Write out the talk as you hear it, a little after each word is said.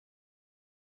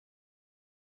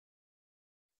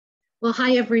Well,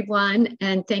 hi, everyone,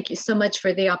 and thank you so much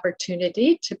for the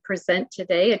opportunity to present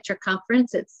today at your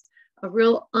conference. It's a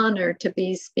real honor to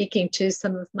be speaking to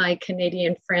some of my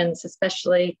Canadian friends,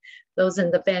 especially those in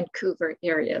the Vancouver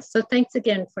area. So thanks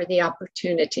again for the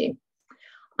opportunity.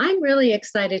 I'm really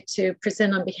excited to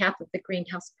present on behalf of the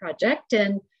Greenhouse Project,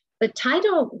 and the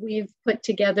title we've put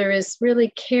together is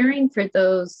really caring for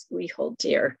those we hold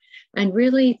dear, and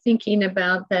really thinking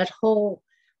about that whole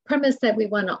premise that we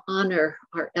want to honor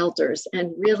our elders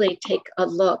and really take a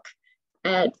look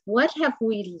at what have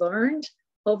we learned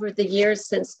over the years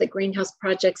since the Greenhouse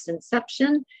Project's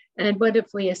inception, and what have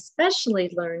we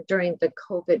especially learned during the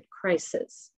COVID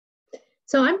crisis.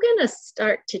 So I'm going to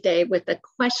start today with a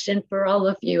question for all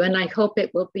of you, and I hope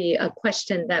it will be a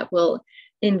question that will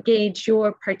engage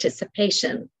your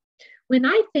participation. When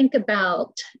I think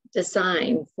about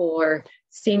design for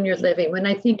senior living, when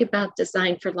I think about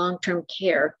design for long-term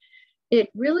care, it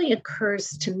really occurs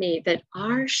to me that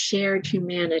our shared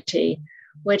humanity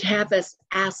would have us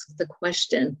ask the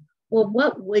question, well,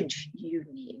 what would you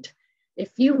need?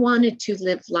 If you wanted to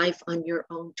live life on your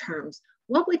own terms,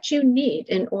 what would you need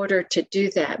in order to do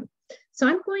that? So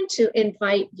I'm going to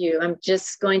invite you, I'm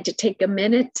just going to take a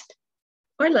minute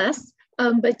or less,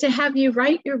 but to have you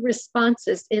write your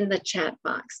responses in the chat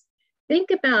box. Think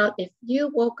about if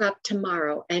you woke up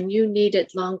tomorrow and you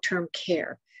needed long-term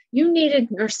care, you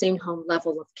needed nursing home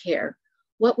level of care.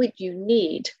 What would you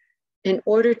need in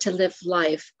order to live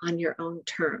life on your own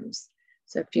terms?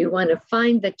 So if you want to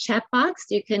find the chat box,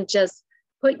 you can just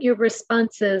put your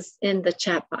responses in the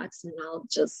chat box, and I'll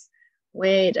just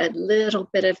wait a little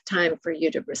bit of time for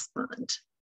you to respond.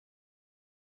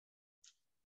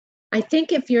 I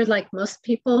think if you're like most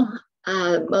people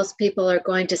are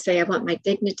going to say, I want my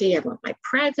dignity, I want my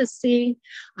privacy,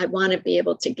 I want to be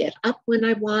able to get up when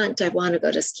I want to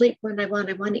go to sleep when I want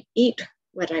to eat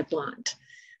what I want.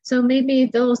 So maybe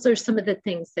those are some of the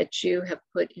things that you have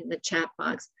put in the chat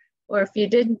box. Or if you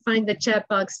didn't find the chat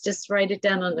box, just write it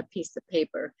down on a piece of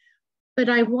paper. But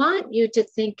I want you to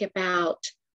think about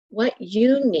what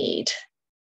you need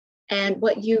and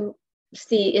what you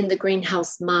see in the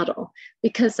greenhouse model,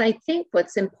 because I think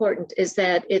what's important is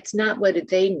that it's not what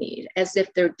they need, as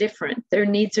if they're different. Their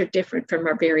needs are different from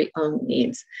our very own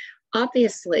needs.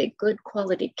 Obviously, good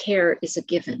quality care is a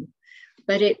given,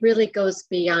 but it really goes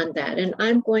beyond that. And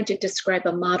I'm going to describe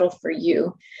a model for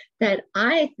you that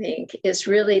I think is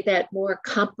really that more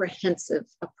comprehensive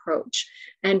approach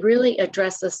and really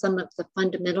addresses some of the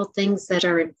fundamental things that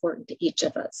are important to each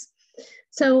of us.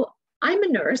 So I'm a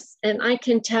nurse, and I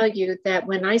can tell you that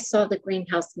when I saw the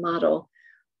greenhouse model,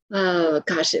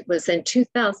 it was in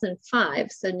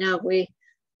 2005. So now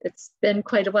it's been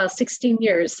quite a while, 16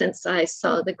 years since I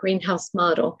saw the greenhouse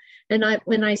model. And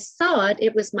when I saw it,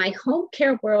 it was my home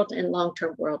care world and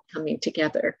long-term world coming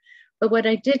together. But what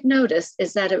I did notice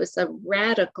is that it was a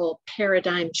radical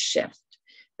paradigm shift,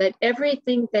 that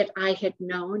everything that I had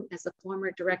known as a former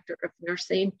director of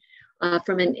nursing,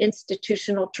 from an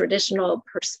institutional, traditional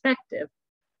perspective,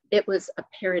 it was a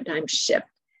paradigm shift.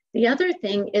 The other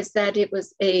thing is that it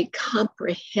was a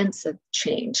comprehensive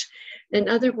change. In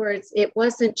other words, it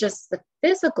wasn't just the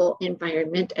physical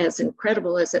environment, as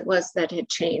incredible as it was, that had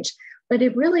changed, but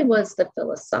it really was the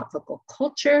philosophical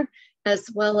culture, as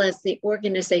well as the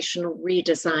organizational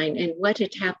redesign and what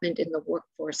had happened in the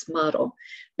workforce model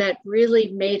that really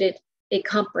made it a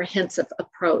comprehensive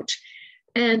approach.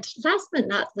 And last but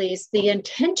not least, the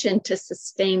intention to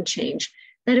sustain change,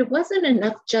 that it wasn't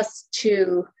enough just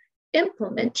to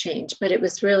implement change, but it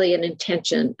was really an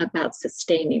intention about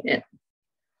sustaining it.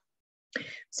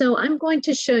 So I'm going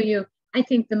to show you, I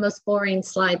think, the most boring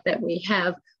slide that we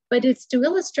have, but it's to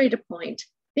illustrate a point.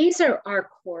 These are our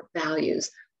core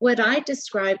values, what I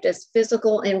described as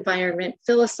physical environment,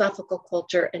 philosophical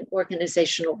culture, and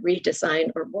organizational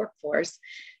redesign or workforce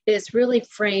is really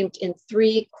framed in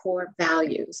 3 core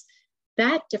values.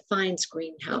 That defines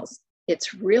Greenhouse.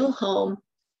 It's real home,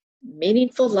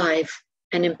 meaningful life,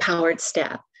 and empowered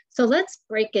staff. So let's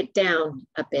break it down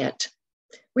a bit.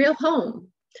 Real home.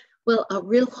 Well, a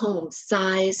real home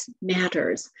size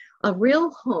matters. A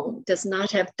real home does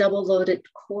not have double-loaded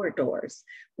corridors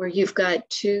where you've got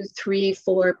 2, 3,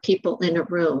 4 people in a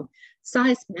room.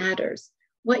 Size matters.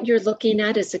 What you're looking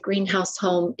at is a greenhouse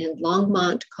home in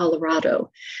Longmont,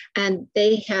 Colorado, and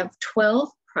they have 12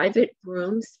 private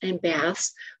rooms and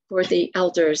baths for the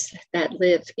elders that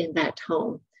live in that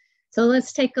home. So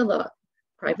let's take a look.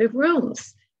 Private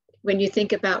rooms. When you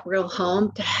think about real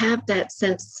home, to have that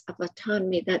sense of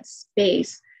autonomy, that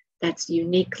space that's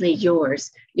uniquely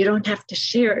yours. You don't have to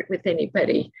share it with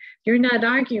anybody. You're not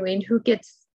arguing who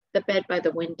gets the bed by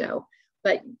the window,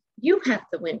 but you have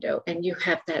the window and you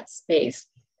have that space.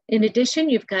 In addition,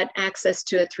 you've got access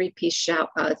to a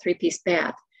three-piece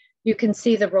bath. You can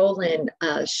see the roll-in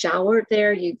shower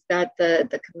there. You've got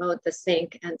the commode, the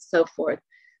sink, and so forth.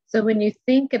 So when you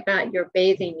think about your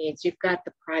bathing needs, you've got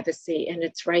the privacy, and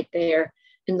it's right there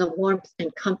in the warmth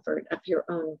and comfort of your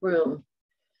own room.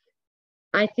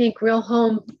 I think real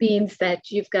home means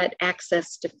that you've got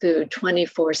access to food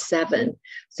 24/7.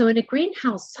 So in a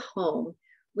greenhouse home,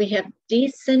 we have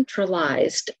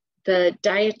decentralized the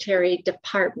dietary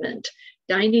department,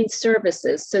 dining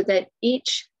services, so that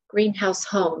each greenhouse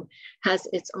home has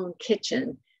its own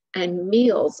kitchen and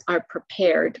meals are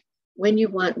prepared when you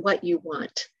want, what you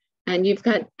want. And you've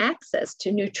got access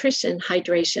to nutrition,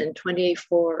 hydration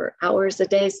 24 hours a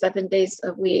day, 7 days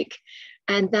a week.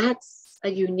 And that's a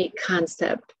unique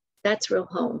concept. That's real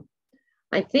home.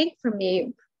 I think for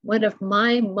me, one of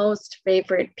my most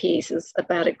favorite pieces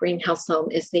about a greenhouse home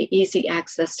is the easy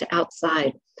access to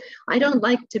outside. I don't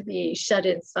like to be shut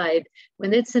inside.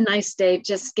 When it's a nice day,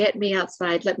 just get me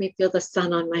outside. Let me feel the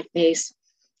sun on my face.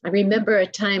 I remember a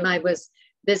time I was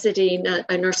visiting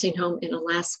a nursing home in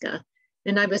Alaska,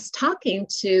 and I was talking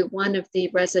to one of the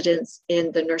residents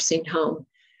in the nursing home.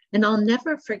 And I'll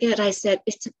never forget, I said,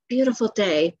 "It's a beautiful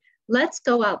day. Let's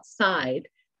go outside."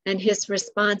 And his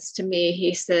response to me,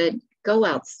 he said, "Go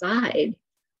outside?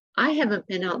 I haven't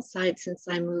been outside since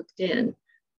I moved in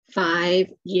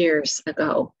 5 years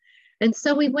ago." And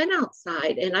so we went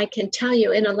outside, and I can tell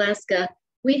you in Alaska,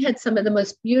 we had some of the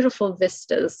most beautiful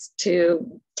vistas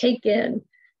to take in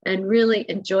and really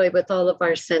enjoy with all of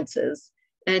our senses.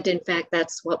 And in fact,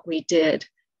 that's what we did.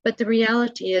 But the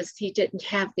reality is he didn't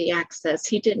have the access.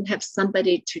 He didn't have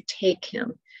somebody to take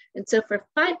him. And so for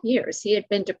 5 years, he had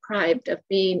been deprived of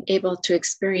being able to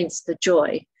experience the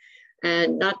joy,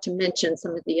 and not to mention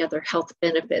some of the other health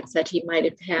benefits that he might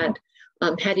have had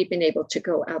had he been able to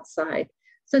go outside.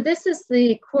 So this is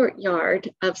the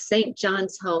courtyard of St.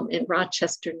 John's Home in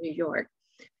Rochester, New York.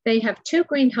 They have 2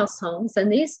 greenhouse homes,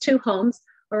 and these 2 homes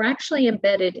are actually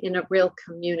embedded in a real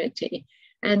community.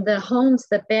 And the homes,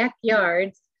 the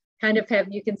backyards, kind of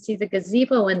have, you can see the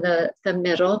gazebo in the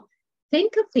middle.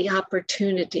 Think of the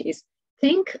opportunities.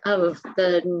 Think of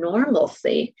the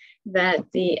normalcy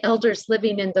that the elders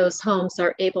living in those homes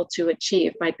are able to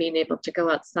achieve by being able to go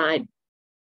outside.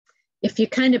 If you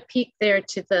kind of peek there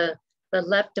to the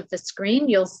left of the screen,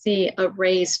 you'll see a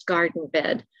raised garden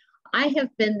bed. I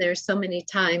have been there so many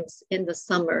times in the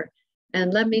summer,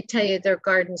 and let me tell you, their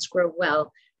gardens grow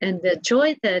well. And the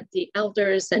joy that the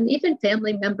elders and even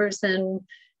family members and,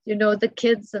 you know, the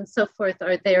kids and so forth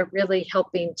are there really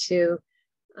helping to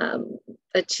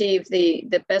achieve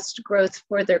the best growth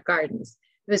for their gardens.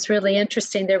 It was really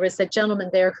interesting. There was a gentleman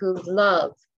there who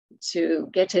loved to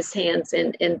get his hands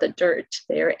in the dirt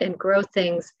there and grow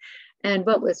things. And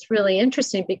what was really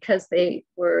interesting, because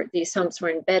these homes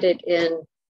were embedded in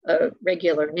a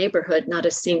regular neighborhood, not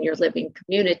a senior living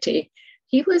community,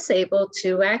 he was able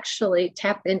to actually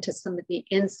tap into some of the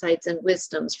insights and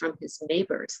wisdoms from his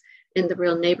neighbors in the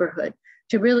real neighborhood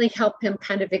to really help him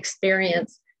kind of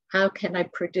experience, how can I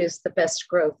produce the best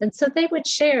growth? And so they would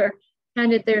share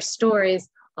kind of their stories.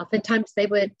 Oftentimes they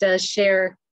would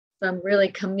share some really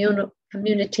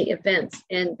community events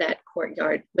in that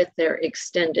courtyard with their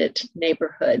extended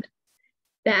neighborhood.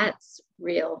 That's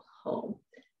real home.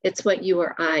 It's what you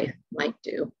or I might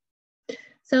do.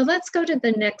 So let's go to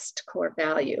the next core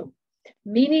value,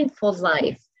 meaningful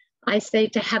life. I say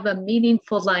to have a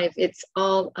meaningful life, it's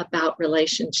all about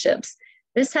relationships.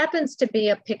 This happens to be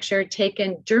a picture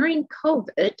taken during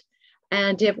COVID,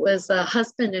 and it was a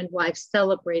husband and wife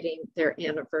celebrating their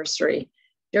anniversary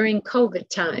during COVID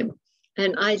time.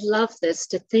 And I love this,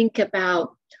 to think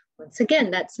about, once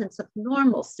again, that sense of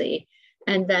normalcy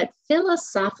and that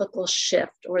philosophical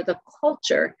shift or the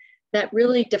culture that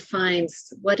really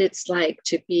defines what it's like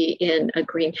to be in a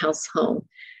greenhouse home.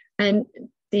 And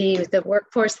the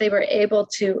workforce, they were able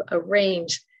to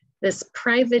arrange this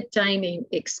private dining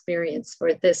experience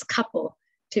for this couple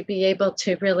to be able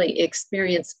to really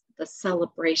experience the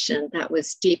celebration that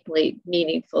was deeply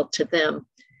meaningful to them.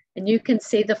 And you can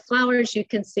see the flowers, you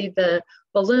can see the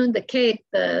balloon, the cake,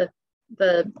 the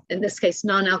in this case,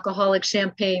 non-alcoholic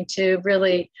champagne to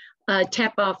really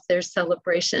tap off their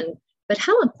celebration. But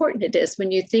how important it is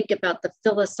when you think about the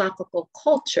philosophical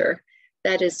culture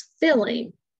that is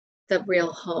filling the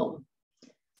real home.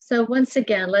 So once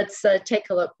again, let's take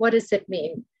a look. What does it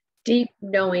mean? Deep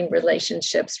knowing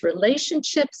relationships.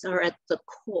 Relationships are at the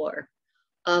core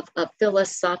of a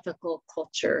philosophical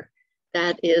culture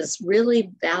that is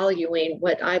really valuing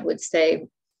what I would say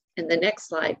in the next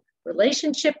slide,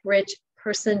 relationship-rich,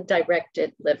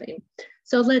 person-directed living.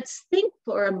 So let's think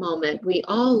for a moment, we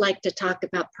all like to talk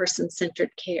about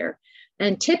person-centered care.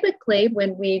 And typically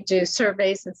when we do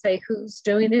surveys and say who's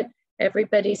doing it,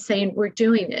 everybody's saying we're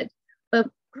doing it. But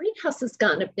Greenhouse has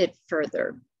gone a bit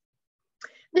further.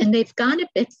 And they've gone a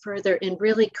bit further in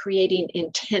really creating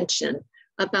intention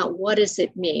about what does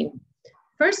it mean.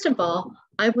 First of all,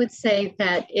 I would say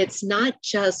that it's not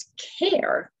just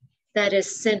care that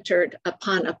is centered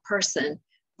upon a person.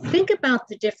 Think about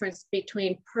the difference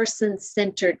between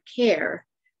person-centered care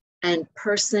and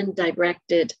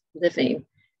person-directed living.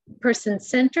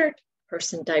 Person-centered,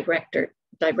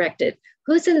 person-directed.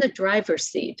 Who's in the driver's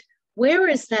seat? Where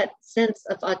is that sense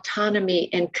of autonomy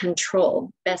and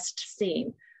control best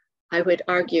seen? I would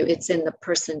argue it's in the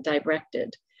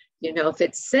person-directed. You know, if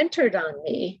it's centered on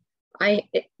me,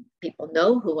 people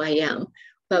know who I am,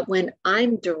 but when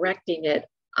I'm directing it,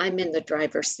 I'm in the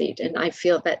driver's seat, and I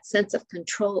feel that sense of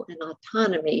control and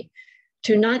autonomy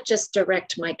to not just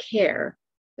direct my care,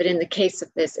 but in the case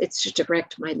of this, it's to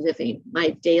direct my living,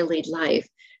 my daily life,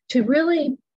 to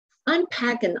really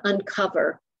unpack and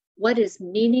uncover what is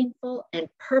meaningful and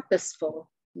purposeful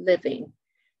living.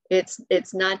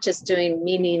 It's not just doing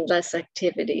meaningless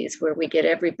activities where we get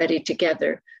everybody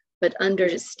together, but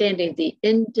understanding the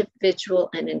individual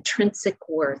and intrinsic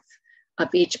worth of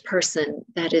each person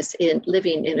that is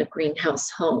living in a greenhouse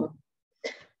home.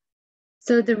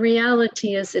 So the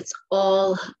reality is it's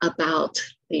all about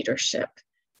leadership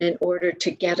in order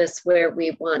to get us where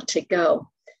we want to go.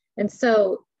 And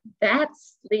so that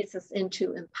leads us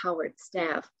into empowered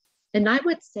staff. And I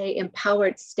would say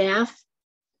empowered staff,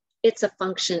 it's a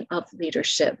function of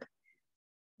leadership.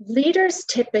 Leaders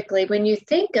typically, when you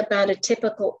think about a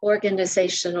typical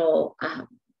organizational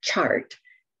chart,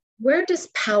 where does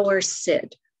power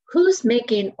sit? Who's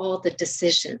making all the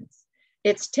decisions?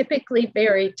 It's typically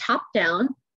very top-down,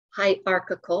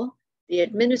 hierarchical. The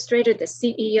administrator, the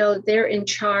CEO, they're in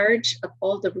charge of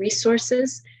all the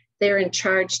resources. They're in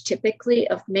charge typically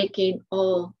of making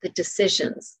all the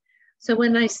decisions. So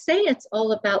when I say it's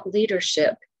all about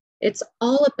leadership, it's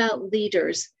all about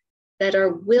leaders that are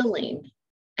willing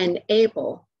and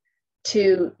able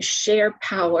to share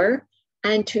power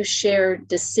and to share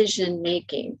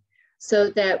decision-making so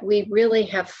that we really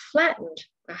have flattened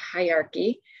a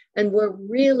hierarchy and we're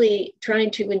really trying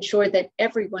to ensure that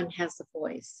everyone has a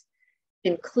voice,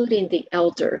 including the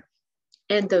elder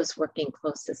and those working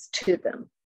closest to them.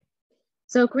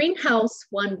 So greenhouse,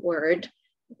 one word.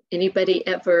 Anybody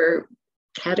ever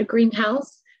had a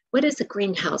greenhouse? What is a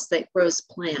greenhouse that grows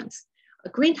plants? A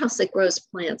greenhouse that grows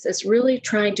plants is really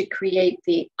trying to create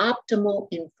the optimal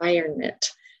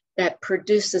environment that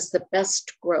produces the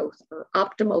best growth or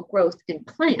optimal growth in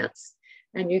plants.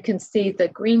 And you can see the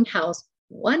greenhouse,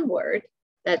 one word,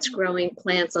 that's growing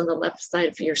plants on the left side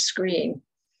of your screen.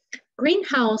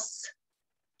 Greenhouse,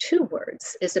 two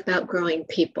words, is about growing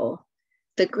people.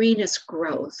 The green is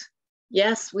growth.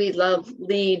 Yes, we love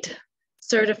LEED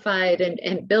certified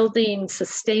and building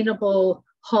sustainable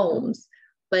homes.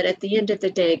 But at the end of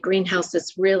the day, greenhouse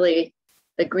is really,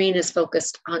 the green is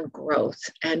focused on growth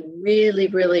and really,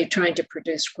 really trying to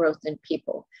produce growth in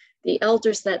people. The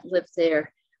elders that live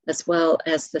there, as well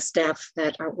as the staff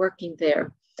that are working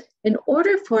there. In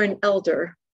order for an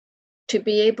elder to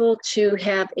be able to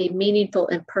have a meaningful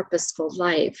and purposeful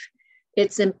life,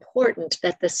 it's important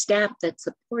that the staff that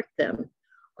support them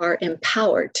are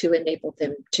empowered to enable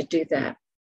them to do that.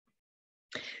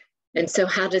 And so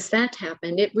how does that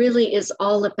happen? It really is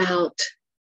all about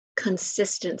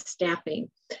consistent staffing.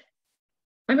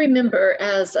 I remember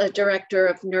as a director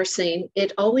of nursing,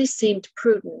 it always seemed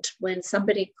prudent when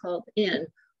somebody called in,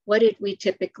 what did we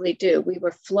typically do? We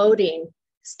were floating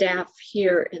staff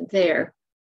here and there.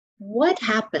 What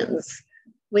happens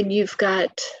when you've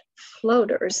got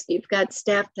floaters? You've got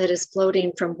staff that is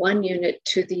floating from one unit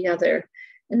to the other.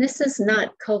 And this is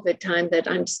not COVID time that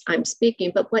I'm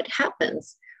speaking, but what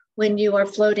happens when you are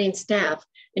floating staff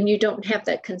and you don't have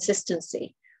that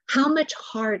consistency? How much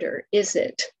harder is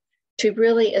it to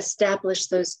really establish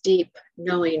those deep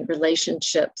knowing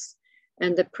relationships?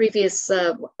 And the previous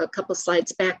a couple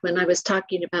slides back when I was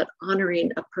talking about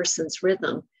honoring a person's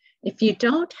rhythm, if you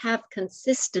don't have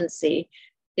consistency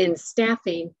in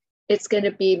staffing, it's going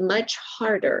to be much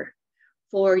harder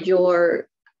for your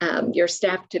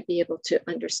staff to be able to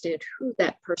understand who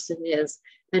that person is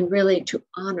and really to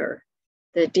honor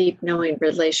the deep knowing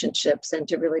relationships and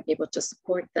to really be able to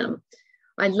support them.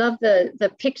 I love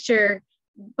the picture.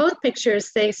 Both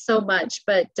pictures say so much,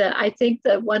 but I think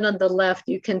the one on the left,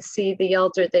 you can see the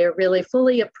elder there really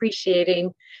fully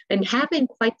appreciating and having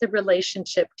quite the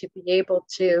relationship to be able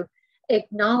to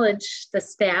acknowledge the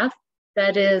staff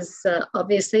that is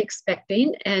obviously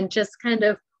expecting and just kind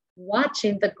of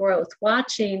watching the growth,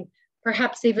 watching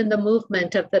perhaps even the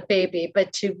movement of the baby,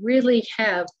 but to really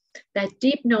have that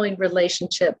deep knowing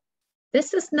relationship.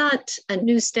 This is not a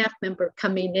new staff member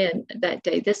coming in that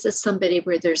day. This is somebody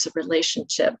where there's a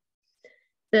relationship.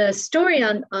 The story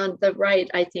on the right,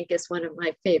 I think, is one of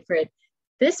my favorite.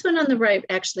 This one on the right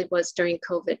actually was during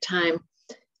COVID time.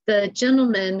 The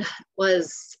gentleman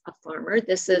was a farmer.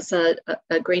 This is a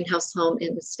greenhouse home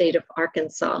in the state of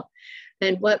Arkansas.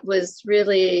 And what was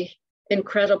really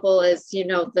incredible is,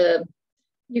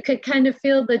 you could kind of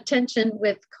feel the tension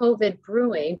with COVID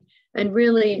brewing, and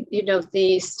really,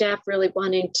 the staff really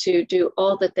wanting to do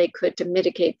all that they could to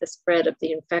mitigate the spread of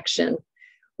the infection.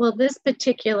 Well, this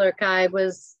particular guy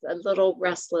was a little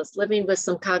restless, living with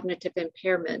some cognitive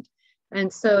impairment.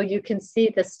 And so you can see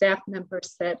the staff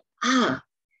members said,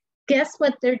 guess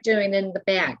what they're doing in the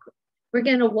back? We're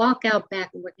going to walk out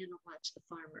back and we're going to watch the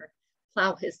farmer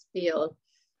plow his field.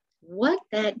 What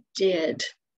that did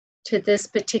to this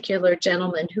particular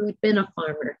gentleman who had been a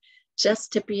farmer,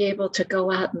 just to be able to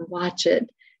go out and watch it,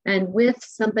 and with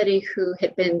somebody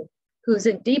who's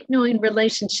a deep knowing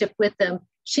relationship with them,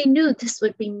 she knew this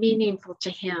would be meaningful to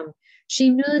him. She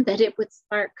knew that it would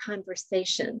spark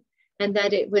conversation and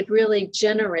that it would really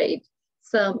generate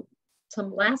some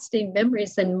lasting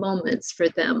memories and moments for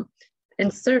them.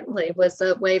 And certainly was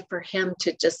a way for him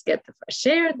to just get the fresh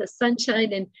air, the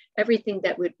sunshine, and everything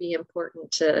that would be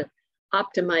important to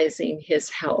optimizing his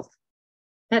health.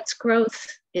 That's growth,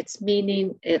 it's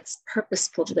meaning, it's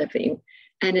purposeful living,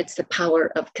 and it's the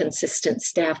power of consistent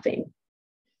staffing.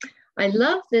 I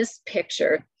love this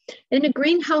picture. In a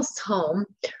greenhouse home,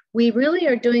 we really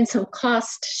are doing some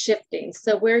cost shifting.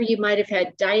 So where you might have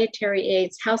had dietary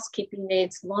aids, housekeeping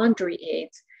aids, laundry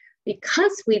aids,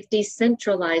 because we've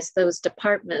decentralized those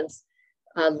departments,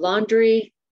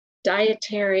 laundry,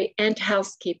 dietary, and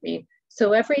housekeeping.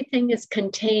 So everything is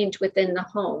contained within the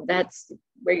home. That's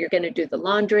where you're going to do the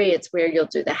laundry. It's where you'll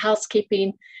do the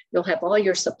housekeeping. You'll have all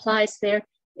your supplies there.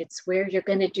 It's where you're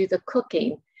going to do the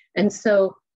cooking. And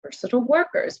so versatile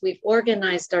workers, we've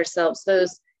organized ourselves.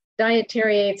 Those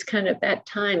dietary aids kind of that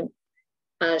time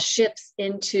shifts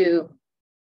into,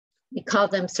 we call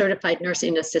them certified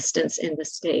nursing assistants in the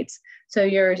States. So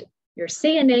your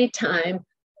CNA time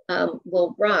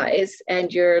will rise,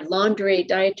 and your laundry,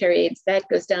 dietary aids, that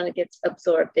goes down and gets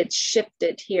absorbed. It's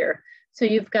shifted here. So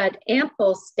you've got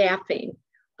ample staffing.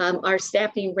 Our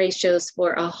staffing ratios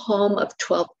for a home of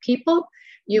 12 people,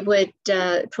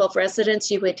 12 residents,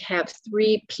 you would have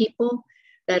 3 people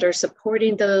that are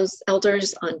supporting those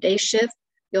elders on day shift.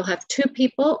 You'll have 2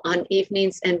 people on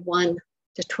evenings and 1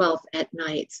 to 12 at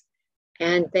nights.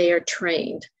 And they are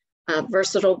trained. A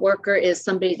versatile worker is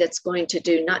somebody that's going to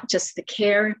do not just the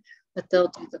care, but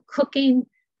they'll do the cooking,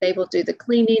 they will do the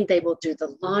cleaning, they will do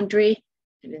the laundry.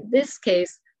 And in this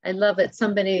case, I love it,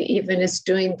 somebody even is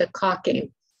doing the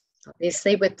caulking.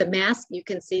 Obviously with the mask, you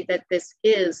can see that this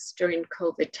is during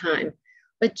COVID time.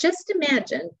 But just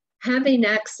imagine having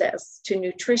access to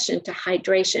nutrition, to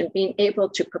hydration, being able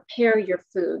to prepare your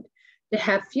food, to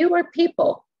have fewer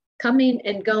people coming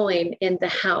and going in the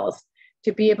house,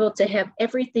 to be able to have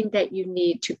everything that you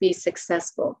need to be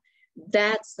successful.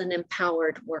 That's an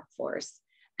empowered workforce,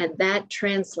 and that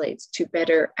translates to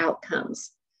better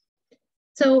outcomes.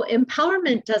 So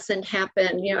empowerment doesn't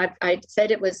happen, I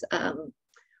said it was,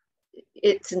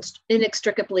 it's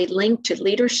inextricably linked to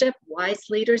leadership, wise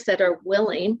leaders that are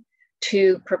willing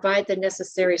to provide the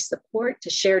necessary support to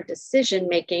share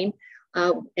decision-making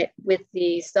with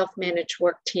the self-managed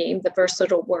work team, the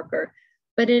versatile worker.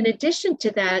 But in addition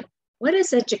to that, what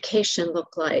does education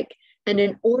look like? And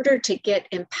in order to get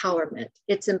empowerment,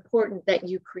 it's important that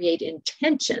you create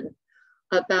intention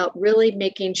about really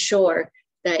making sure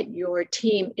that your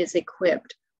team is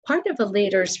equipped. Part of a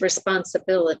leader's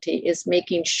responsibility is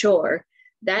making sure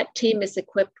that team is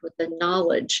equipped with the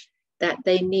knowledge that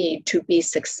they need to be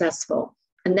successful.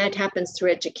 And that happens through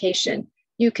education.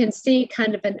 You can see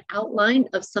kind of an outline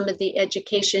of some of the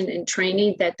education and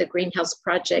training that the Greenhouse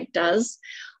Project does.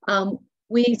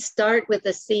 We start with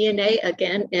a CNA,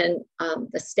 again, in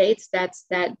the States. That's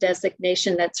that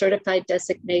designation, that certified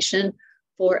designation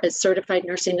for a certified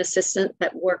nursing assistant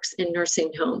that works in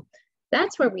nursing home.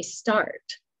 That's where we start.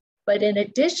 But in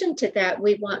addition to that,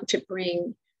 we want to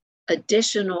bring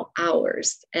additional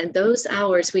hours. And those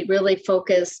hours, we really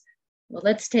focus, well,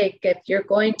 let's take, if you're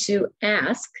going to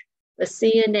ask the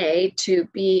CNA to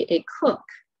be a cook,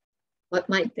 what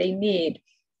might they need?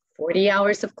 40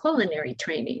 hours of culinary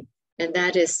training. And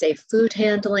that is safe food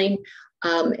handling.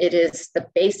 It is the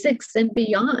basics and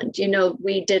beyond.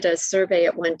 We did a survey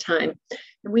at one time,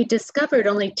 and we discovered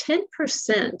only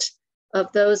 10%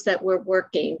 of those that were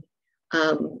working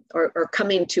or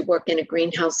coming to work in a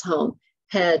greenhouse home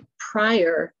had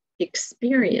prior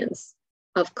experience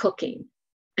of cooking.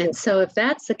 And so if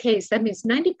that's the case, that means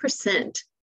 90%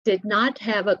 did not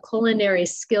have a culinary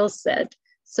skill set.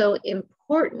 So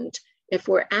important, if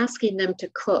we're asking them to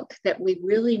cook, that we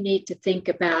really need to think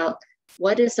about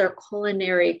what is our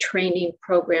culinary training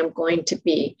program going to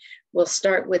be. We'll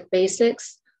start with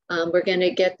basics. We're going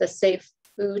to get the safe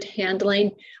food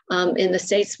handling. In the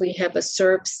States, we have a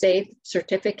Serve Safe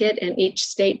certificate, and each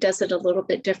state does it a little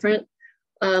bit different.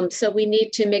 So we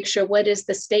need to make sure what is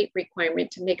the state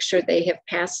requirement to make sure they have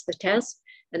passed the test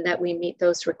and that we meet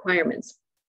those requirements.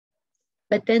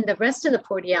 But then the rest of the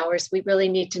 40 hours, we really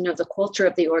need to know the culture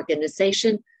of the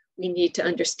organization. We need to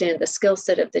understand the skill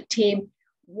set of the team,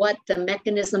 what the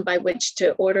mechanism by which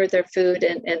to order their food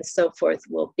and so forth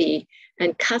will be,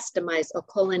 and customize a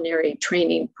culinary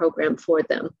training program for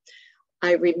them.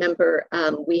 I remember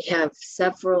we have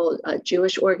several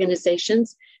Jewish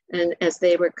organizations, and as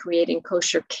they were creating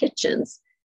kosher kitchens,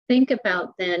 think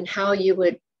about then how you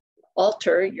would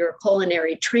alter your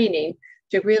culinary training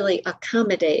to really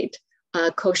accommodate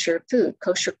kosher food,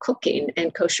 kosher cooking,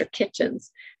 and kosher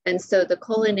kitchens. And so the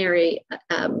culinary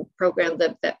program,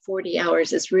 that 40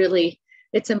 hours is really,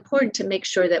 it's important to make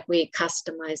sure that we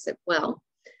customize it well.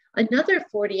 Another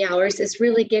 40 hours is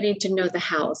really getting to know the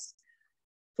house.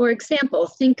 For example,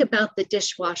 think about the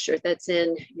dishwasher that's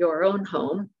in your own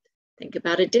home. Think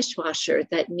about a dishwasher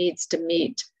that needs to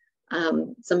meet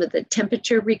some of the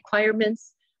temperature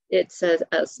requirements. It's a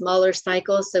smaller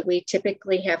cycle, so we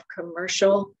typically have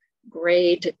commercial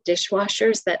grade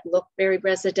dishwashers that look very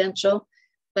residential,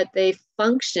 but they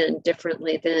function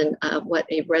differently than what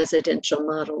a residential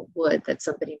model would that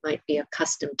somebody might be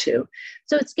accustomed to.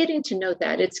 So it's getting to know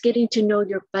that. It's getting to know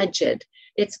your budget.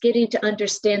 It's getting to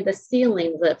understand the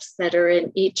ceiling lifts that are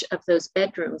in each of those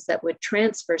bedrooms that would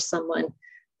transfer someone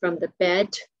from the bed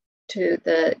to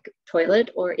the toilet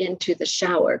or into the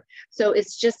shower. So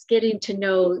it's just getting to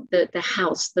know the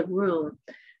house, the room,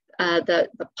 the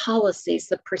policies,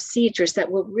 the procedures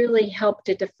that will really help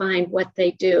to define what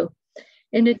they do.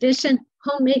 In addition,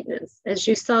 home maintenance. As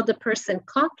you saw the person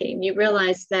caulking, you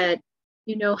realize that,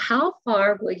 you know, how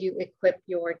far will you equip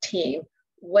your team?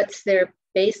 What's their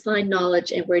baseline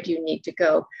knowledge and where do you need to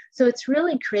go? So it's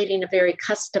really creating a very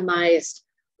customized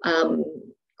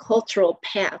cultural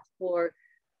path for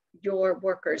your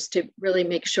workers to really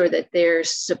make sure that they're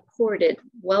supported,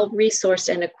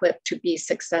 well-resourced and equipped to be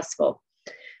successful.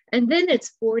 And then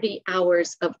it's 40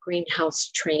 hours of greenhouse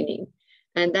training.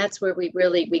 And that's where we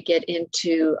get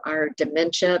into our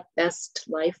dementia best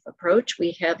life approach.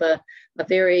 We have a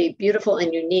very beautiful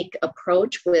and unique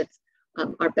approach with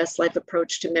our best life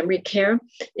approach to memory care.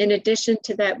 In addition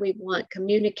to that, we want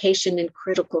communication and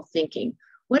critical thinking.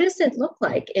 What does it look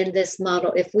like in this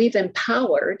model if we've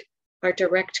empowered our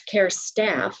direct care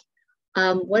staff?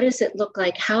 What does it look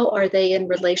like? How are they in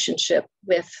relationship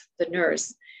with the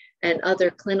nurse and other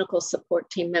clinical support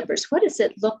team members? What does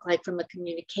it look like from a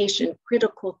communication,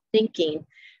 critical thinking,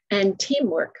 and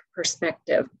teamwork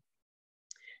perspective?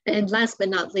 And last but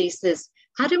not least is,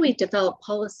 how do we develop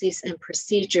policies and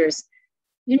procedures?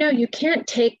 You know, you can't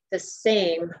take the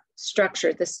same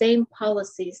structure, the same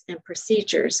policies and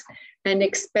procedures, and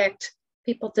expect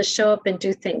people to show up and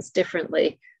do things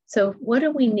differently. So what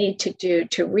do we need to do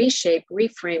to reshape,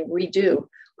 reframe, redo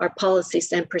our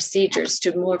policies and procedures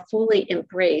to more fully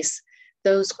embrace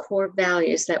those core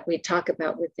values that we talk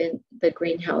about within the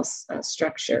greenhouse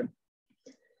structure?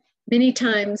 Many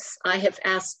times I have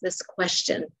asked this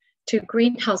question to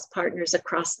greenhouse partners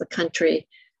across the country.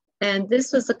 And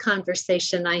this was a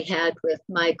conversation I had with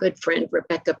my good friend,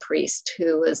 Rebecca Priest,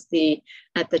 who was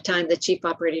at the time, the chief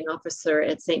operating officer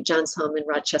at St. John's Home in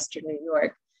Rochester, New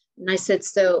York. And I said,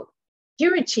 so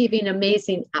you're achieving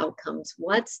amazing outcomes.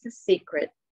 What's the secret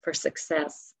for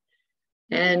success?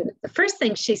 And the first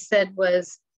thing she said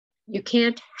was, you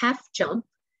can't half jump,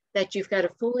 that you've got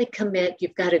to fully commit,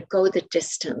 you've got to go the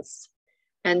distance.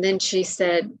 And then she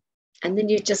said, and then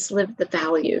you just live the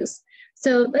values.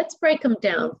 So let's break them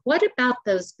down. What about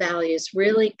those values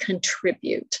really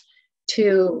contribute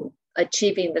to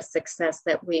achieving the success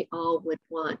that we all would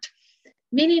want?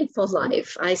 Meaningful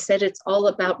life. I said it's all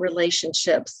about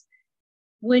relationships.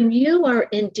 When you are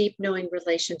in deep knowing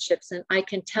relationships, and I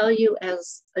can tell you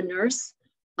as a nurse,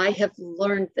 I have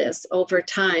learned this over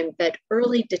time, that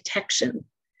early detection,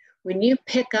 when you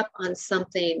pick up on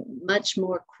something much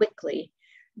more quickly,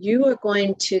 you are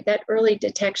going to, that early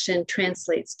detection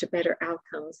translates to better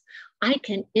outcomes. I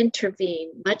can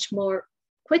intervene much more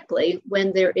quickly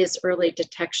when there is early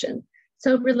detection.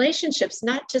 So relationships,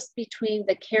 not just between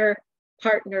the care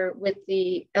partner with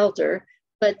the elder,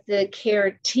 but the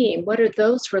care team, what are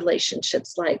those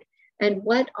relationships like? And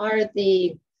what are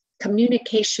the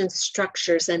communication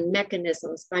structures and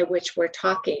mechanisms by which we're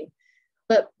talking?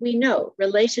 But we know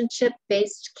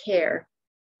relationship-based care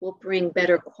will bring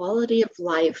better quality of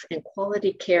life and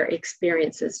quality care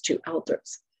experiences to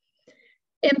elders.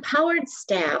 Empowered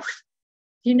staff,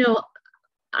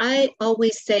 I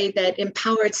always say that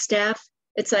empowered staff,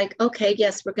 it's like, okay,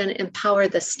 yes, we're going to empower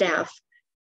the staff.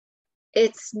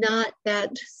 It's not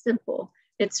that simple.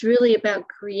 It's really about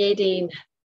creating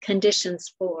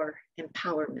conditions for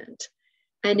empowerment.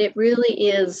 And it really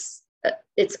is,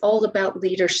 it's all about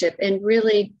leadership, and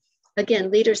really,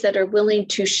 again, leaders that are willing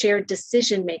to share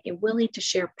decision-making, willing to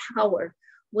share power,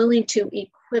 willing to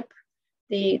equip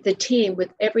the team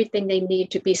with everything they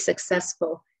need to be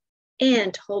successful,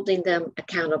 and holding them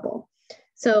accountable.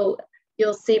 So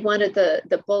you'll see one of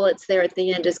the bullets there at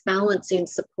the end is balancing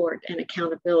support and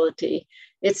accountability.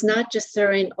 It's not just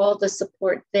throwing all the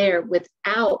support there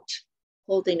without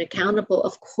holding accountable.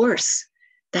 Of course,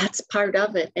 that's part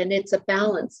of it, and it's a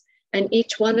balance. And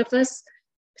each one of us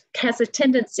has a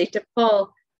tendency to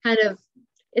fall kind of,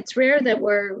 it's rare that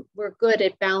we're good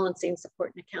at balancing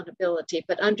support and accountability,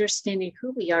 but understanding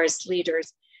who we are as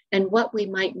leaders and what we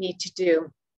might need to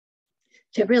do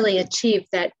to really achieve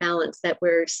that balance that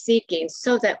we're seeking,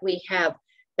 so that we have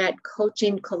that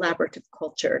coaching collaborative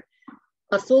culture.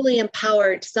 A fully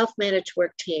empowered self-managed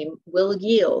work team will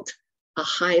yield a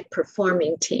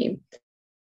high-performing team.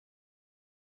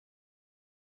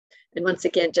 And once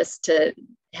again, just to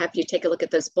have you take a look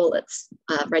at those bullets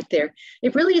right there,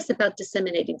 it really is about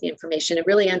disseminating the information and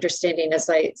really understanding, as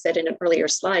I said in an earlier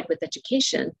slide with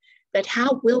education, that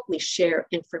how will we share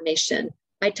information?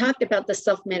 I talked about the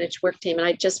self-managed work team, and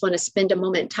I just want to spend a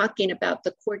moment talking about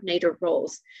the coordinator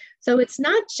roles. So it's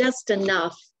not just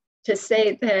enough to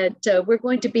say that we're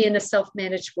going to be in a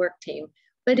self-managed work team,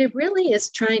 but it really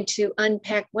is trying to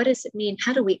unpack, what does it mean?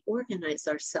 How do we organize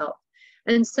ourselves?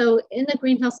 And so in the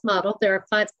greenhouse model, there are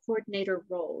 5 coordinator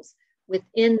roles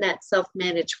within that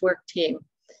self-managed work team.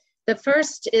 The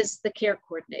first is the care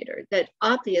coordinator, that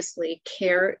obviously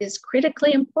care is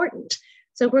critically important.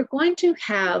 So we're going to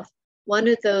have one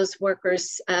of those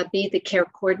workers be the care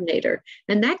coordinator.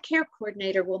 And that care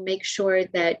coordinator will make sure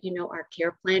that, our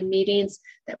care plan meetings,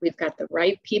 that we've got the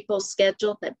right people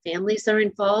scheduled, that families are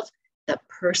involved, the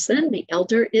person, the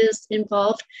elder is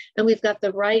involved, and we've got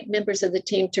the right members of the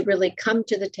team to really come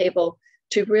to the table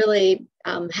to really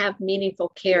have meaningful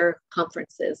care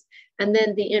conferences. And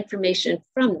then the information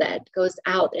from that goes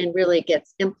out and really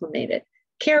gets implemented.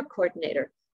 Care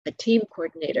coordinator, a team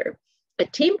coordinator. A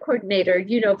team coordinator,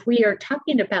 if we are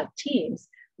talking about teams,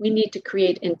 we need to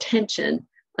create intention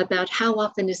about how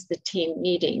often is the team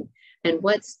meeting and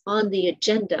what's on the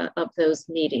agenda of those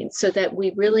meetings, so that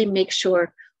we really make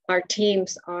sure our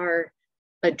teams are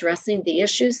addressing the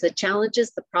issues, the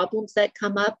challenges, the problems that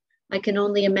come up. I can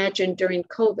only imagine during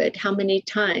COVID how many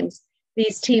times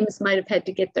these teams might have had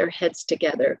to get their heads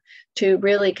together to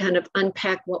really kind of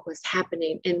unpack what was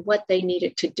happening and what they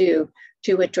needed to do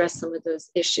to address some of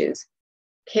those issues.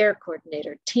 Care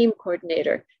coordinator, team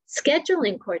coordinator,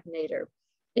 scheduling coordinator.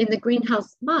 In the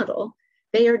greenhouse model,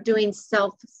 they are doing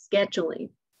self-scheduling.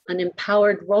 An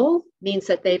empowered role means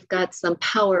that they've got some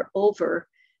power over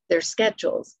their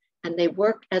schedules, and they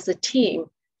work as a team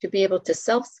to be able to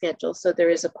self-schedule. So there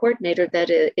is a coordinator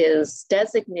that is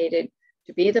designated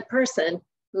to be the person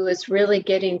who is really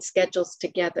getting schedules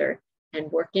together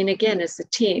and working again as a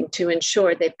team to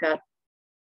ensure they've got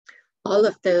all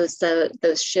of those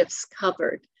shifts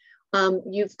covered.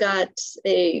 You've got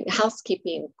a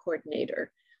housekeeping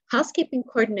coordinator. Housekeeping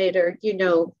coordinator,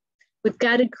 we've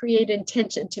got to create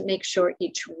intention to make sure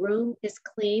each room is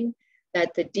clean,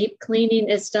 that the deep cleaning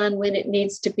is done when it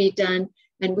needs to be done.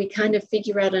 And we kind of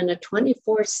figure out on a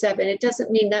 24/7, it doesn't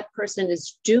mean that person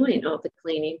is doing all the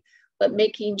cleaning, but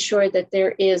making sure that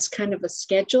there is kind of a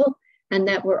schedule and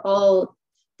that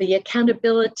the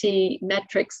accountability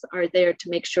metrics are there to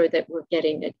make sure that we're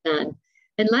getting it done.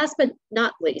 And last but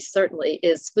not least, certainly,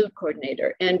 is food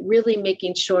coordinator, and really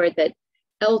making sure that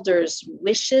elders'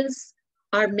 wishes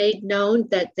are made known,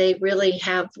 that they really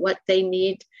have what they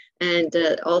need and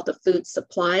all the food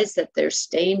supplies, that they're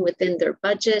staying within their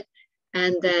budget,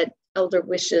 and that elder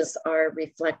wishes are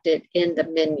reflected in the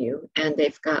menu and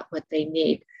they've got what they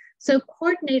need. So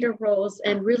coordinator roles,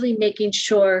 and really making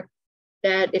sure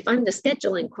that if I'm the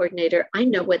scheduling coordinator, I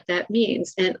know what that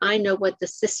means, and I know what the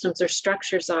systems or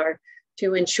structures are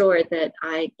to ensure that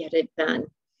I get it done.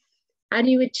 How do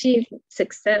you achieve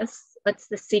success? What's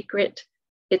the secret?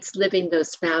 it's living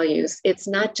those values. It's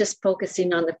not just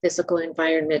focusing on the physical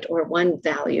environment or one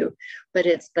value, but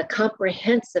it's the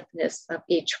comprehensiveness of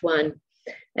each one.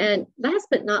 And last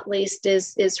but not least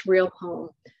is real home.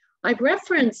 I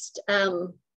referenced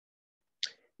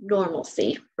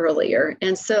normalcy earlier.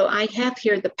 And so I have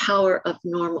here the power of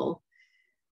normal.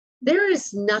 There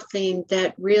is nothing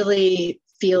that really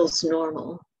feels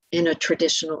normal in a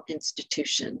traditional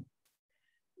institution.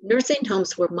 Nursing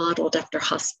homes were modeled after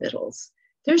hospitals.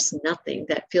 There's nothing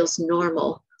that feels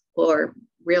normal or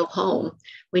real home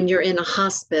when you're in a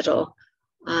hospital.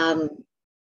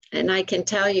 And I can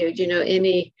tell you,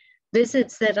 any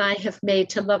visits that I have made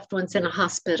to loved ones in a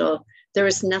hospital, there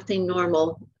is nothing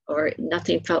normal or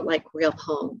nothing felt like real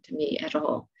home to me at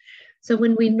all. So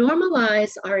when we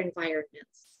normalize our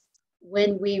environments,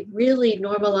 when we really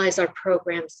normalize our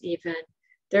programs even,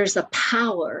 there's a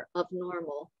power of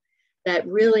normal that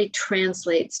really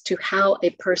translates to how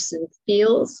a person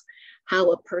feels,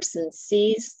 how a person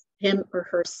sees him or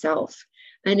herself.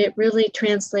 And it really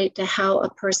translates to how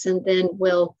a person then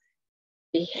will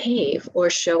behave or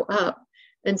show up.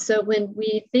 And so when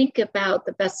we think about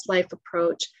the best life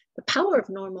approach, the power of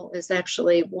normal is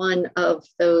actually one of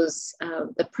those,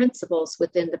 the principles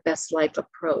within the best life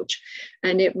approach.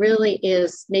 And it really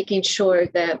is making sure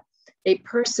that a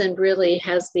person really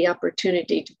has the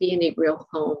opportunity to be in a real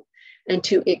home and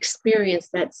to experience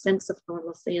that sense of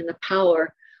normalcy and the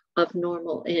power of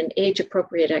normal in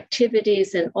age-appropriate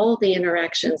activities and all the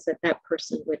interactions that that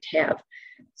person would have.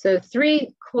 So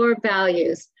 3 core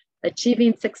values.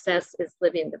 Achieving success is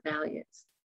living the values.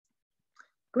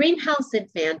 Greenhouse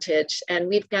advantage, and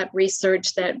we've got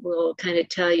research that will kind of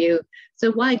tell you,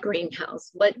 so why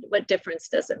greenhouse? What difference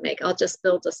does it make? I'll just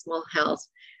build a small house.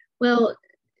 Well,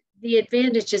 the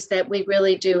advantage is that we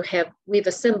really do have, we've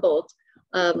assembled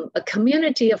a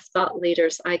community of thought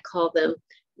leaders, I call them.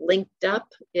 Linked Up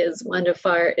is one of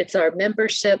it's our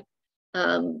membership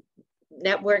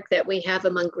network that we have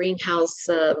among greenhouse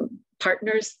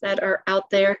partners that are out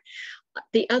there.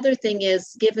 The other thing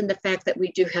is, given the fact that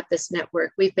we do have this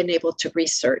network, we've been able to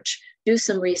do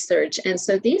some research. And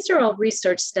so these are all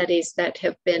research studies that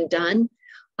have been done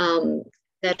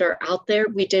that are out there.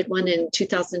 We did one in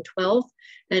 2012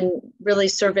 and really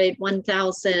surveyed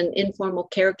 1,000 informal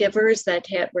caregivers that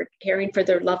were caring for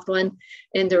their loved one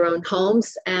in their own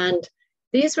homes. And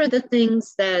these were the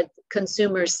things that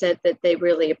consumers said that they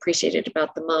really appreciated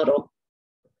about the model.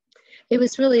 It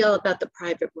was really all about the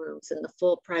private rooms and the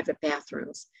full private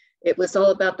bathrooms. It was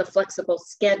all about the flexible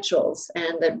schedules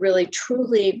and the really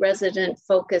truly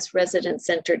resident-focused,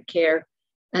 resident-centered care.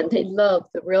 And they loved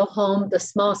the real home, the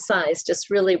small size just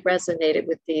really resonated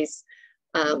with these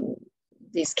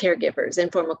caregivers,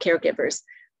 informal caregivers.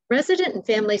 Resident and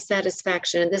family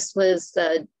satisfaction, this was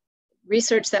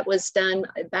research that was done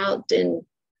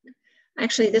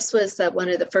this was one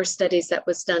of the first studies that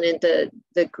was done in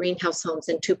the greenhouse homes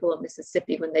in Tupelo,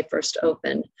 Mississippi when they first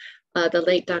opened. The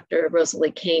late Dr.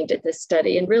 Rosalie Kane did this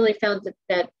study and really found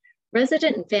that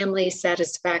resident and family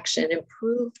satisfaction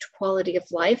improved quality of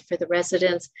life for the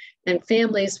residents, and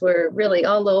families were really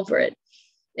all over it.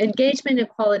 Engagement and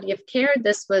quality of care,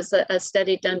 this was a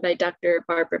study done by Dr.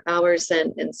 Barbara Bowers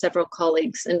and several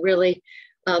colleagues, and really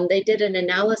they did an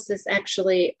analysis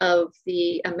actually of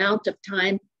the amount of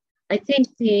time. I think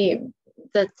the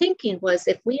thinking was,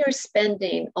 if we are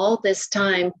spending all this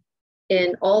time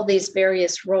in all these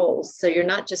various roles, so you're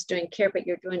not just doing care, but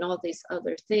you're doing all these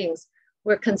other things,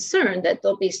 we're concerned that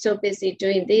they'll be so busy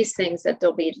doing these things that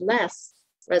there'll be less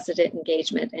resident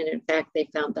engagement. And in fact, they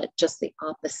found that just the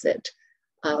opposite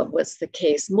was the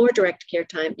case. More direct care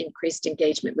time, increased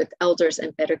engagement with elders,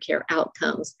 and better care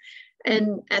outcomes.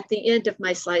 And at the end of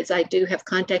my slides, I do have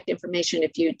contact information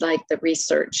if you'd like the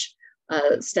research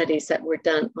studies that were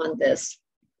done on this.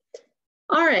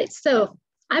 All right, so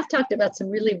I've talked about some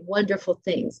really wonderful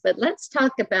things, but let's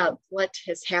talk about what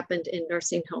has happened in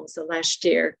nursing homes the last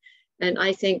year. And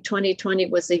I think 2020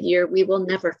 was a year we will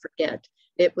never forget.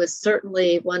 It was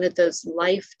certainly one of those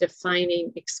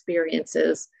life-defining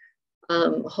experiences,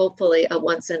 hopefully a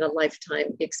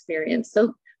once-in-a-lifetime experience.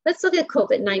 So let's look at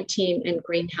COVID-19 and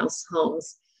greenhouse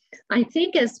homes. I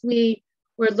think as we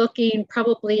were looking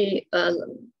probably a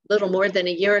little more than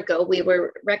a year ago, we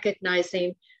were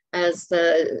recognizing as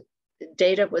the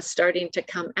data was starting to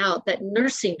come out that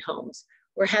nursing homes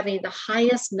were having the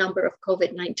highest number of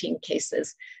COVID-19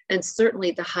 cases and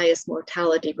certainly the highest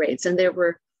mortality rates. And there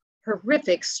were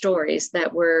horrific stories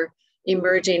that were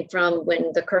emerging from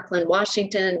when the Kirkland,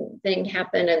 Washington thing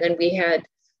happened. And then we had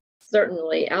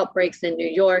certainly outbreaks in New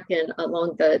York and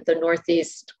along the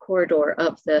Northeast corridor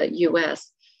of the US.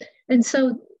 And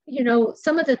so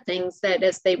some of the things that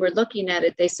as they were looking at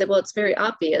it, they said, well, it's very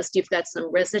obvious. You've got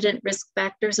some resident risk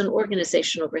factors and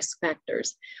organizational risk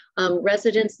factors.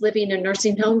 Residents living in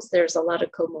nursing homes, there's a lot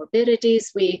of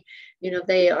comorbidities.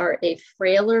 They are a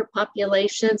frailer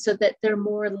population, so that they're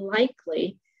more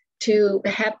likely to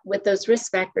have, with those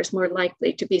risk factors, more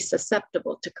likely to be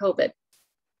susceptible to COVID.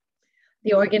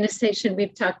 The organization,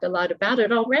 we've talked a lot about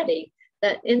it already,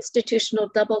 that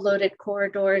institutional double-loaded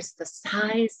corridors, the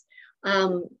size,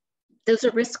 those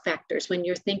are risk factors when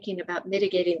you're thinking about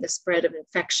mitigating the spread of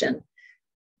infection.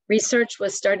 Research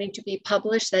was starting to be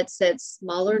published that said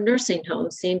smaller nursing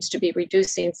homes seems to be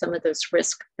reducing some of those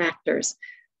risk factors.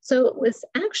 So it was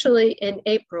actually in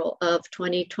April of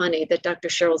 2020 that Dr.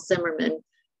 Cheryl Zimmerman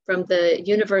from the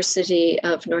University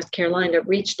of North Carolina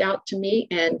reached out to me,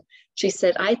 and she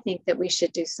said, I think that we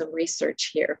should do some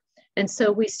research here. And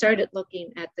so we started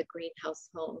looking at the greenhouse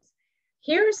homes.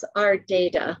 Here's our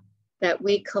data that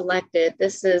we collected.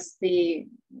 This is the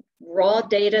raw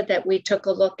data that we took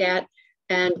a look at,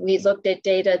 and we looked at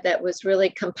data that was really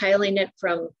compiling it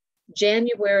from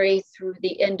January through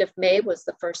the end of May was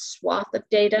the first swath of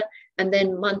data, and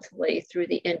then monthly through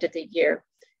the end of the year.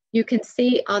 You can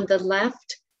see on the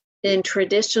left in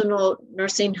traditional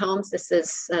nursing homes, this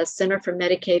is Center for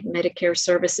Medicaid and Medicare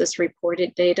Services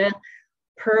reported data.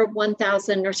 Per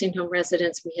 1,000 nursing home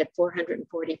residents, we had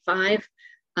 445.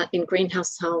 In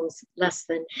greenhouse homes, less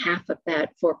than half of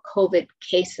that for COVID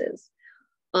cases.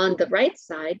 On the right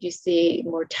side, you see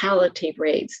mortality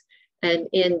rates. And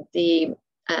in the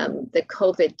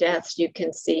COVID deaths, you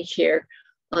can see here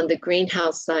on the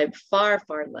greenhouse side, far,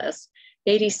 far less,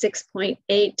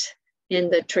 86.8 in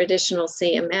the traditional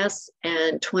CMS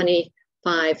and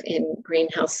 25 in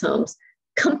greenhouse homes.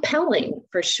 Compelling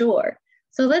for sure.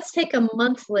 So let's take a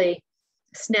monthly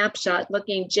snapshot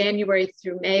looking January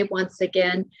through May once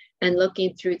again, and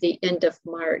looking through the end of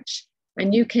March.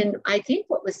 And I think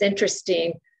what was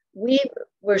interesting, we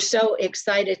were so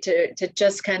excited to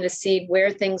just kind of see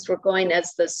where things were going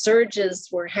as the surges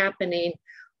were happening.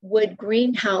 Would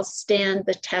greenhouse stand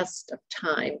the test of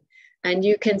time? And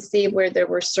you can see where there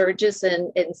were surges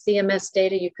in CMS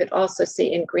data. You could also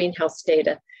see in greenhouse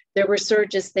data. There were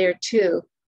surges there too,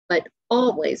 but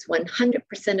always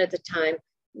 100% of the time,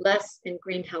 less in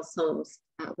greenhouse homes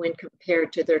when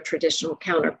compared to their traditional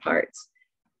counterparts.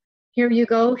 Here you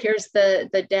go, here's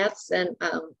the deaths, and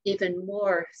even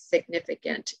more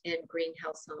significant in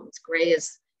greenhouse homes. Gray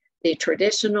is the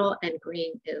traditional and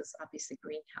green is obviously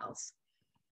greenhouse.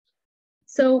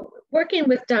 So working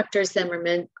with Dr.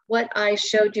 Zimmerman, what I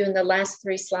showed you in the last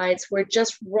 3 slides were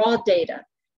just raw data.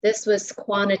 This was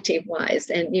quantity-wise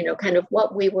and kind of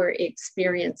what we were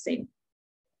experiencing.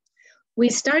 We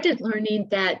started learning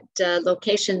that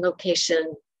location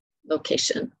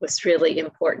was really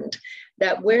important,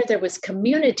 that where there was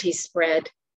community spread,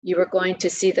 you were going to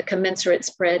see the commensurate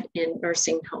spread in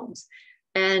nursing homes.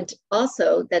 And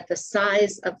also that the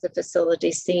size of the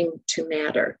facility seemed to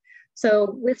matter.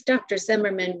 So with Dr.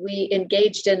 Zimmerman, we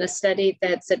engaged in a study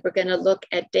that said we're going to look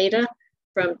at data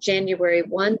from January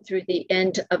 1 through the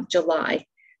end of July.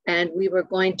 And we were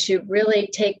going to really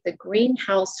take the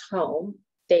greenhouse home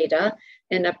data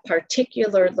in a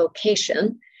particular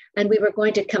location, and we were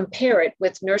going to compare it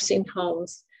with nursing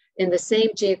homes in the same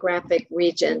geographic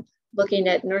region, looking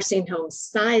at nursing home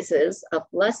sizes of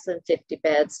less than 50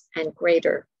 beds and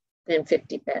greater than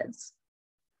 50 beds.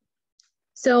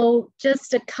 So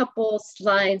just a couple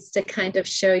slides to kind of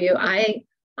show you, I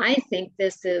think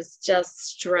this is just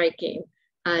striking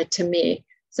to me.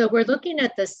 So we're looking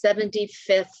at the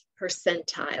 75th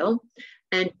percentile,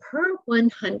 and per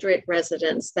 100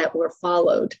 residents that were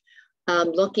followed,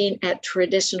 looking at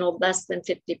traditional less than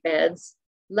 50 beds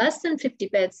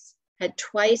had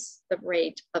twice the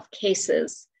rate of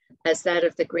cases as that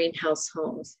of the greenhouse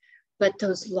homes. But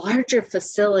those larger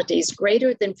facilities,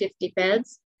 greater than 50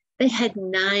 beds, they had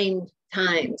 9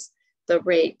 times the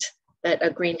rate that a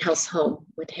greenhouse home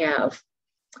would have.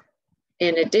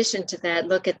 In addition to that,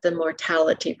 look at the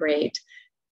mortality rate.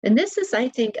 And this is, I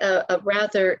think, a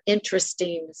rather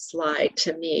interesting slide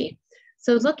to me.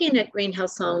 So looking at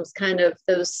greenhouse homes, kind of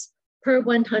those per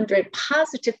 100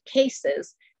 positive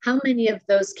cases, how many of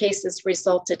those cases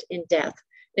resulted in death?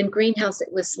 In greenhouse,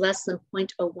 it was less than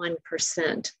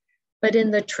 0.01%. But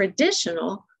in the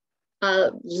traditional,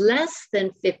 less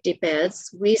than 50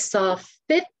 beds, we saw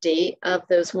 50 of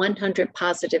those 100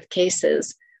 positive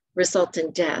cases result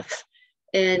in death.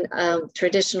 In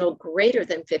traditional greater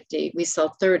than 50, we saw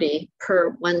 30 per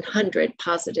 100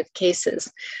 positive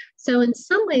cases. So in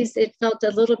some ways, it felt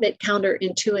a little bit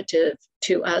counterintuitive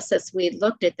to us as we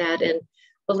looked at that. And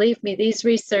believe me, these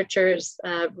researchers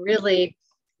really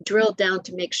drill down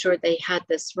to make sure they had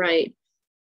this right.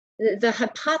 The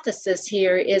hypothesis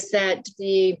here is that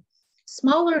the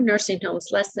smaller nursing homes,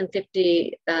 less than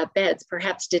 50 beds,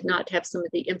 perhaps did not have some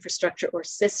of the infrastructure or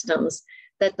systems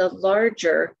that the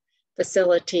larger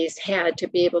facilities had to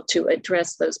be able to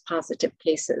address those positive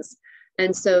cases.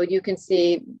 And so you can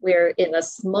see where in a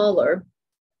smaller,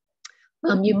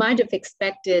 you might have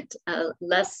expected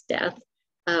less death.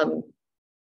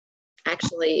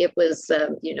 Actually, it was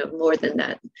more than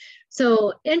that.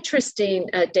 So interesting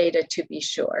data to be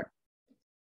sure.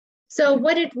 So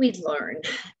what did we learn?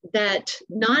 That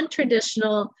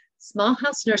non-traditional small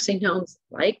house nursing homes,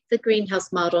 like the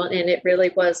greenhouse model, and it really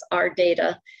was our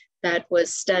data that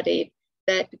was studied,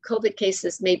 that COVID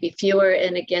cases may be fewer.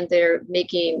 And again, they're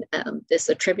making this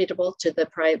attributable to the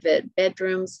private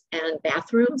bedrooms and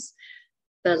bathrooms,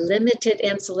 the limited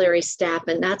ancillary staff,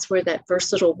 and that's where that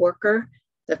versatile worker,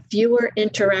 the fewer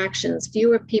interactions,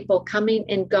 fewer people coming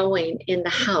and going in the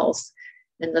house,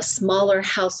 and the smaller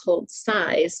household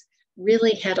size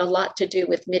really had a lot to do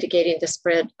with mitigating the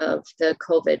spread of the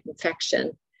COVID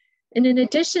infection. And in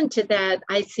addition to that,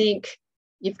 I think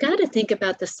you've got to think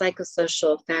about the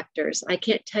psychosocial factors. I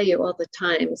can't tell you all the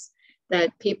times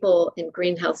that people in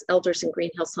elders in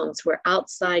greenhouse homes were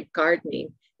outside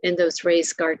gardening in those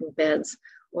raised garden beds,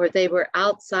 or they were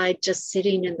outside just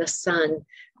sitting in the sun.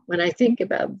 When I think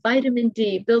about vitamin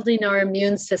D, building our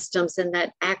immune systems and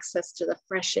that access to the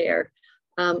fresh air,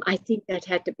 I think that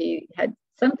had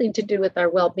something to do with our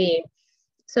well-being.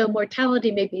 So mortality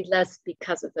may be less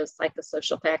because of those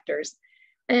psychosocial factors.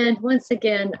 And once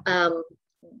again,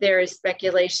 there is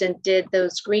speculation, did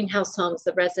those greenhouse homes,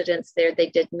 the residents there, they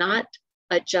did not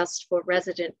adjust for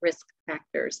resident risk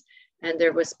factors. And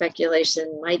there was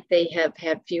speculation, might they have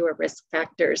had fewer risk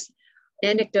factors?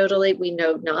 Anecdotally, we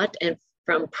know not. And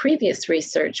from previous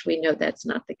research, we know that's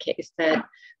not the case, that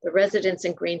the residents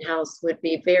in greenhouse would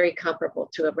be very comparable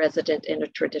to a resident in a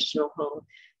traditional home.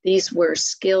 These were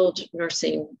skilled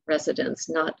nursing residents,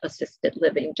 not assisted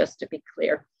living, just to be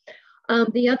clear.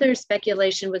 The other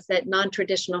speculation was that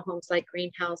non-traditional homes like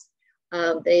greenhouse,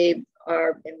 they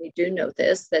are, and we do know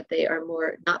this, that they are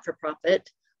more not-for-profit.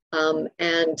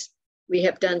 And we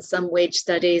have done some wage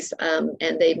studies, and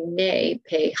they may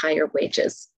pay higher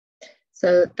wages.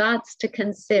 So thoughts to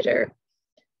consider.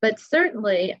 But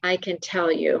certainly I can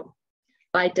tell you,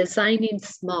 by designing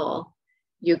small,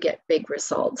 you get big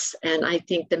results. And I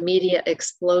think the media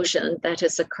explosion that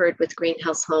has occurred with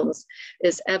greenhouse homes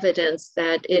is evidence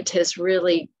that it has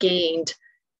really gained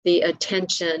the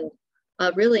attention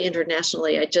really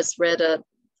internationally. I just read an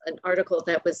article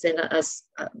that was in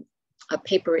a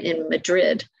paper in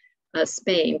Madrid,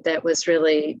 Spain, that was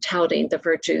really touting the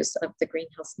virtues of the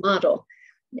greenhouse model.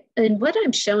 And what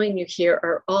I'm showing you here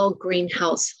are all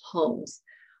greenhouse homes.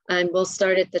 And we'll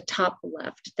start at the top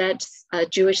left. That's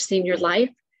Jewish Senior Life.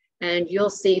 And you'll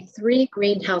see 3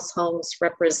 greenhouse homes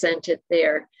represented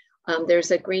there.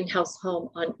 There's a greenhouse home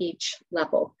on each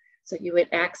level. So you would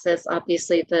access,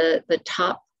 obviously, the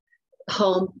top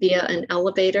home via an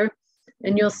elevator.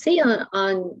 And you'll see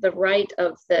on the right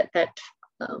of that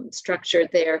structure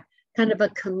there, kind of a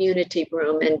community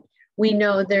room. And we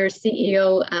know their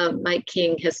CEO, Mike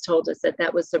King, has told us that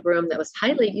that was a room that was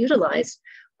highly utilized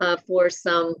for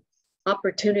some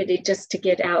opportunity just to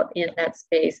get out in that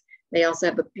space. They also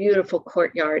have a beautiful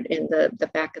courtyard in the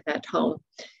back of that home.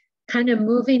 Kind of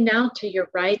moving now to your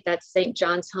right, that's St.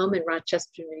 John's Home in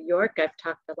Rochester, New York. I've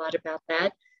talked a lot about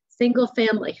that. Single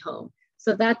family home.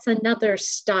 So that's another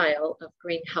style of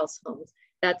greenhouse homes.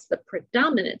 That's the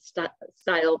predominant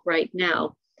style right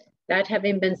now. That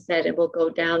having been said, and we'll go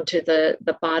down to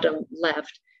the bottom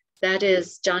left, that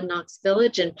is John Knox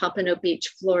Village in Pompano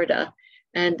Beach, Florida.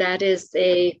 And that is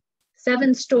a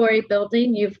 7-story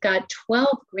building. You've got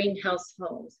 12 greenhouse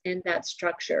homes in that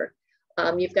structure.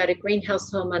 You've got a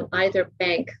greenhouse home on either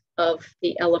bank of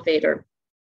the elevator.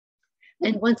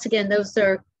 And once again, those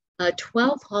are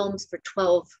 12 homes for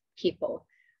 12 people.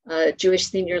 Jewish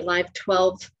Senior Life,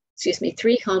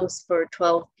 3 homes for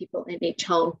 12 people in each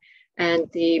home.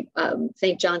 And the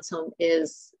St. John's Home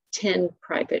is 10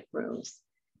 private rooms.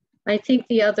 I think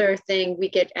the other thing we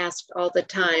get asked all the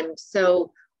time,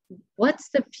 so what's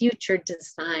the future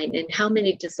design, and how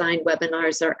many design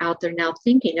webinars are out there now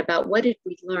thinking about what did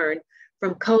we learn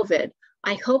from COVID?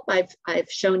 I hope I've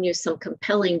shown you some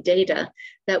compelling data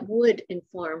that would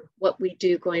inform what we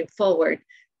do going forward,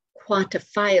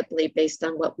 quantifiably based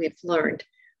on what we've learned.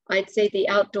 I'd say the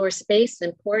outdoor space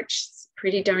and porch is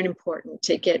pretty darn important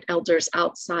to get elders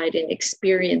outside and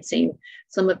experiencing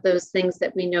some of those things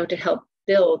that we know to help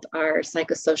build our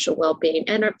psychosocial well-being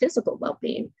and our physical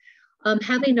well-being.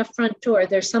 Having a front door,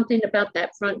 there's something about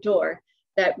that front door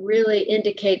that really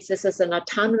indicates this is an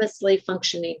autonomously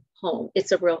functioning home.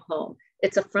 It's a real home.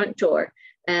 It's a front door.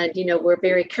 And, you know, we're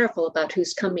very careful about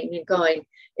who's coming and going.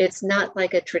 It's not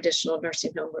like a traditional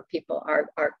nursing home where people are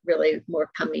really more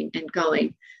coming and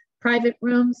going. Private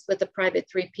rooms with a private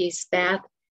 3-piece bath,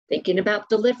 thinking about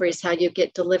deliveries, how you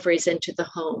get deliveries into the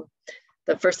home.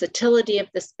 The versatility of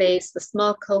the space, the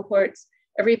small cohorts.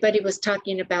 Everybody was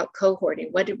talking about cohorting.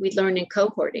 What did we learn in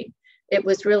cohorting? It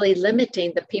was really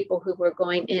limiting the people who were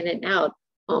going in and out,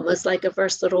 almost like a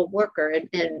versatile worker,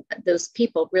 and those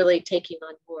people really taking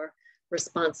on more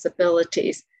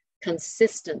responsibilities.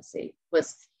 Consistency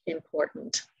was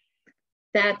important.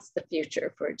 That's the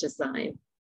future for design.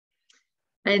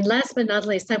 And last but not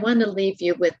least, I want to leave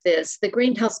you with this. The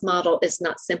greenhouse model is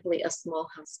not simply a small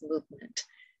house movement.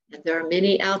 And there are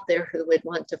many out there who would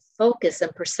want to focus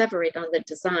and perseverate on the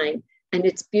design. And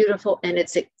it's beautiful and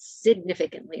it's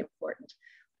significantly important.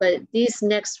 But these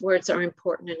next words are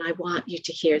important and I want you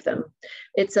to hear them.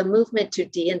 It's a movement to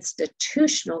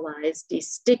deinstitutionalize,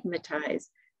 destigmatize,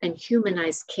 and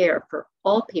humanize care for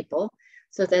all people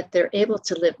so that they're able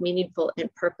to live meaningful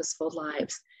and purposeful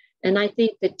lives. And I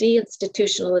think the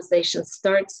deinstitutionalization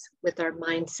starts with our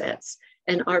mindsets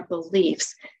and our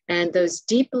beliefs and those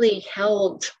deeply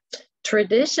held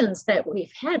traditions that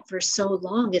we've had for so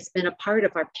long. It's been a part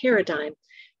of our paradigm,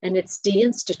 and it's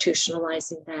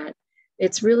deinstitutionalizing that.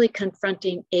 It's really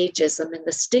confronting ageism and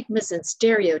the stigmas and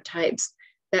stereotypes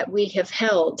that we have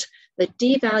held, the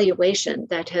devaluation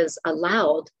that has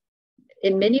allowed,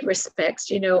 in many respects,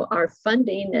 you know, our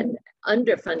funding and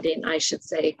underfunding, I should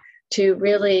say, to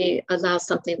really allow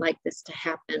something like this to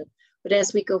happen. But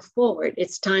as we go forward,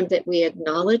 it's time that we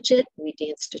acknowledge it, we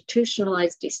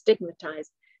deinstitutionalize, destigmatize,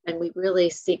 and we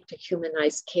really seek to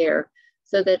humanize care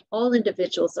so that all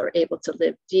individuals are able to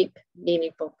live deep,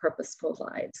 meaningful, purposeful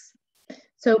lives.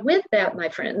 So with that, my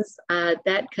friends,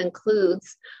 that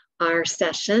concludes our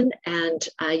session, and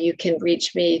you can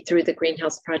reach me through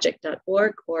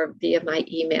thegreenhouseproject.org or via my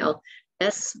email,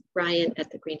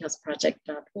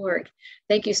 sryan@thegreenhouseproject.org.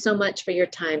 Thank you so much for your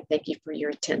time. Thank you for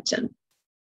your attention.